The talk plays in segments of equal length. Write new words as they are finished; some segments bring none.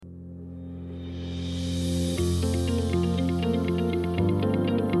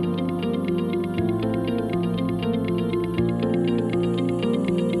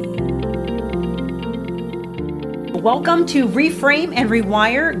Welcome to Reframe and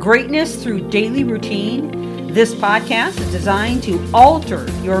Rewire Greatness Through Daily Routine. This podcast is designed to alter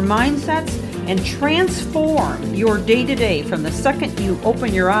your mindsets and transform your day-to-day from the second you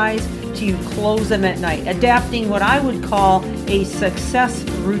open your eyes to you close them at night, adapting what I would call a success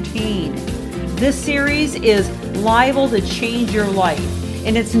routine. This series is liable to change your life,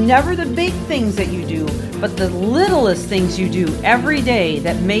 and it's never the big things that you do, but the littlest things you do every day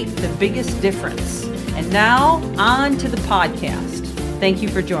that make the biggest difference. And now, on to the podcast. Thank you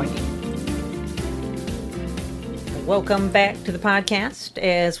for joining. Welcome back to the podcast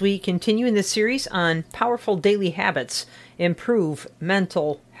as we continue in this series on powerful daily habits improve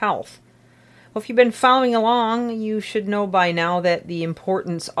mental health. Well, if you've been following along, you should know by now that the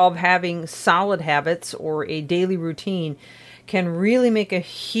importance of having solid habits or a daily routine can really make a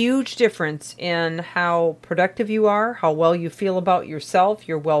huge difference in how productive you are, how well you feel about yourself,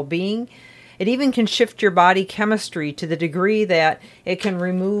 your well-being. It even can shift your body chemistry to the degree that it can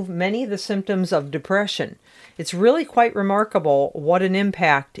remove many of the symptoms of depression. It's really quite remarkable what an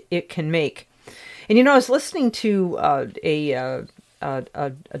impact it can make. And I was listening to a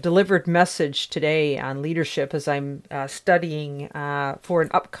delivered message today on leadership as I'm studying for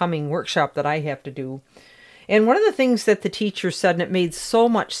an upcoming workshop that I have to do. And one of the things that the teacher said, and it made so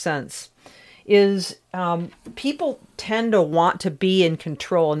much sense, is people tend to want to be in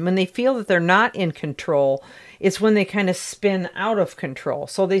control. And when they feel that they're not in control, it's when they kind of spin out of control.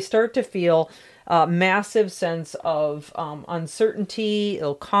 So they start to feel a massive sense of uncertainty,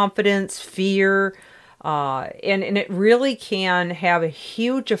 ill confidence, fear, and it really can have a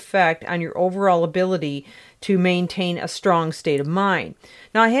huge effect on your overall ability to maintain a strong state of mind.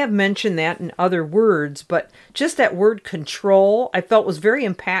 Now, I have mentioned that in other words, but just that word control, I felt was very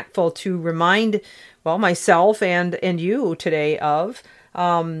impactful to remind, myself and you today of,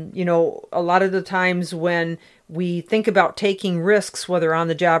 a lot of the times when we think about taking risks, whether on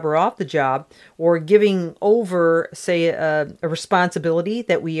the job or off the job, or giving over, say, a responsibility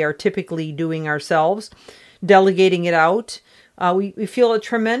that we are typically doing ourselves, delegating it out, we feel a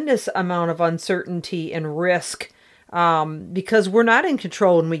tremendous amount of uncertainty and risk because we're not in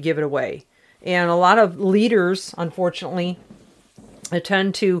control when we give it away. And a lot of leaders, unfortunately,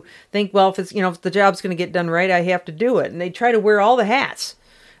 tend to think, if the job's going to get done right, I have to do it. And they try to wear all the hats.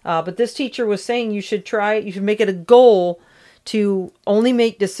 But this teacher was saying you should make it a goal to only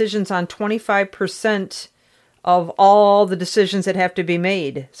make decisions on 25% of all the decisions that have to be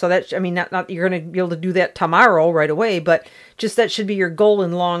made. So that, not you're going to be able to do that tomorrow right away, but just that should be your goal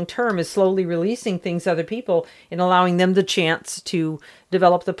in long term, is slowly releasing things to other people and allowing them the chance to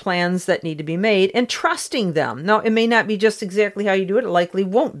develop the plans that need to be made and trusting them. Now, it may not be just exactly how you do it. It likely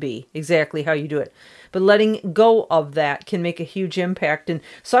won't be exactly how you do it. But letting go of that can make a huge impact. And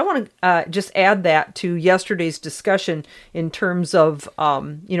so I want to just add that to yesterday's discussion in terms of,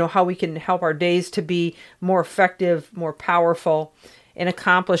 how we can help our days to be more effective, more powerful, and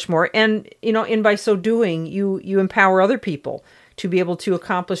accomplish more. And, and by so doing, you empower other people to be able to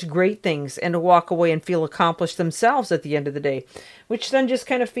accomplish great things and to walk away and feel accomplished themselves at the end of the day, which then just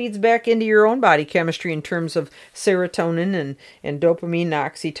kind of feeds back into your own body chemistry in terms of serotonin and dopamine and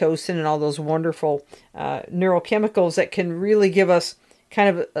oxytocin and all those wonderful neurochemicals that can really give us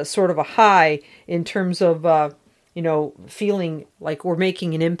kind of a sort of a high in terms of, feeling like we're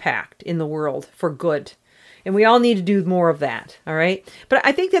making an impact in the world for good. And we all need to do more of that, all right? But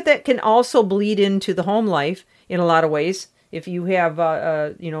I think that can also bleed into the home life in a lot of ways. If you have,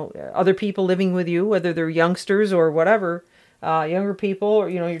 other people living with you, whether they're youngsters or whatever, younger people or,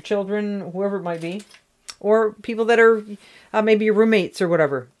 your children, whoever it might be, or people that are maybe your roommates or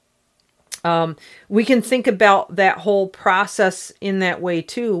whatever. We can think about that whole process in that way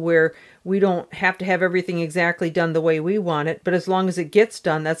too, where we don't have to have everything exactly done the way we want it, but as long as it gets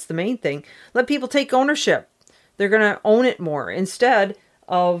done, that's the main thing. Let people take ownership. They're going to own it more instead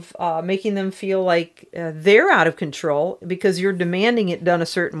of making them feel like they're out of control because you're demanding it done a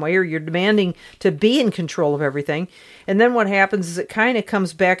certain way, or you're demanding to be in control of everything. And then what happens is it kind of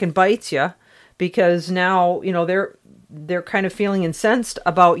comes back and bites you because now, they're kind of feeling incensed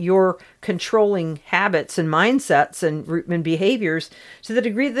about your controlling habits and mindsets and behaviors to the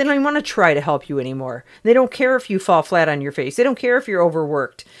degree that they don't even want to try to help you anymore. They don't care if you fall flat on your face. They don't care if you're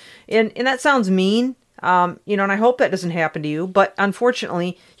overworked. And that sounds mean. And I hope that doesn't happen to you, but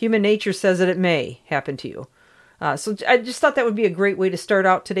unfortunately, human nature says that it may happen to you. So I just thought that would be a great way to start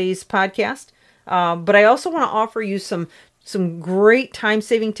out today's podcast. But I also want to offer you some great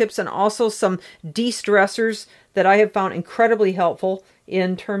time-saving tips and also some de-stressors that I have found incredibly helpful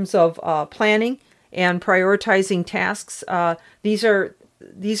in terms of planning and prioritizing tasks. These are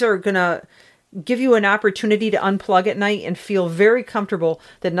going to give you an opportunity to unplug at night and feel very comfortable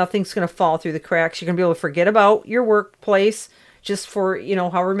that nothing's going to fall through the cracks. You're going to be able to forget about your workplace just for,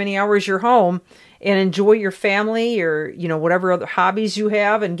 however many hours you're home, and enjoy your family or, whatever other hobbies you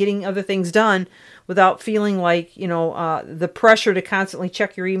have and getting other things done without feeling like, the pressure to constantly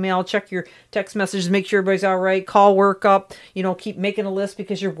check your email, check your text messages, make sure everybody's all right, call work up, keep making a list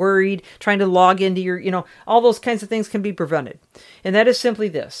because you're worried, trying to log into your, all those kinds of things can be prevented. And that is simply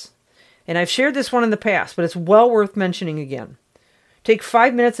this. And I've shared this one in the past, but it's well worth mentioning again. Take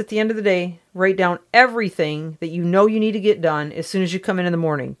 5 minutes at the end of the day, write down everything that you know you need to get done as soon as you come in the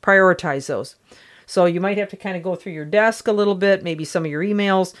morning. Prioritize those. So you might have to kind of go through your desk a little bit, maybe some of your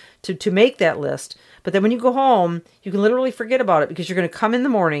emails to make that list. But then when you go home, you can literally forget about it because you're going to come in the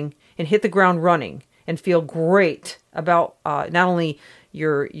morning and hit the ground running and feel great about not only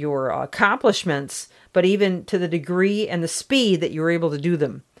your accomplishments, but even to the degree and the speed that you were able to do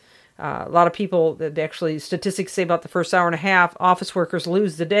them. A lot of people, that actually statistics say about the first hour and a half, office workers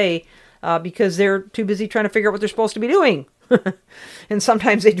lose the day because they're too busy trying to figure out what they're supposed to be doing. And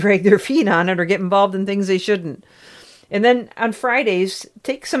sometimes they drag their feet on it or get involved in things they shouldn't. And then on Fridays,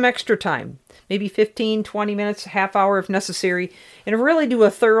 take some extra time, maybe 15, 20 minutes, half hour if necessary, and really do a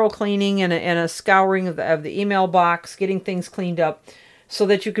thorough cleaning and a scouring of the email box, getting things cleaned up so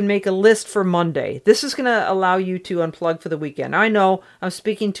that you can make a list for Monday. This is going to allow you to unplug for the weekend. Now, I know I'm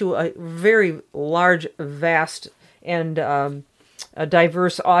speaking to a very large, vast, and a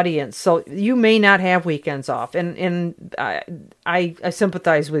diverse audience, so you may not have weekends off, and I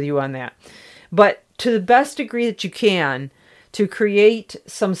sympathize with you on that. But to the best degree that you can, to create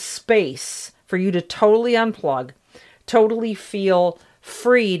some space for you to totally unplug, totally feel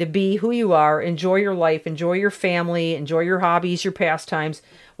free to be who you are, enjoy your life, enjoy your family, enjoy your hobbies, your pastimes,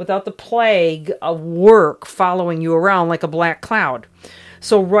 without the plague of work following you around like a black cloud.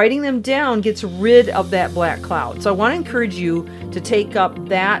 So writing them down gets rid of that black cloud. So I want to encourage you to take up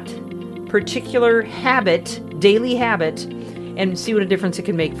that particular habit, daily habit, and see what a difference it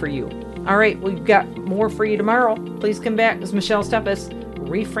can make for you. All right, we've got more for you tomorrow. Please come back. This is Michelle Steppas.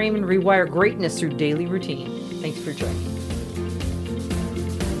 Reframe and rewire greatness through daily routine. Thanks for joining.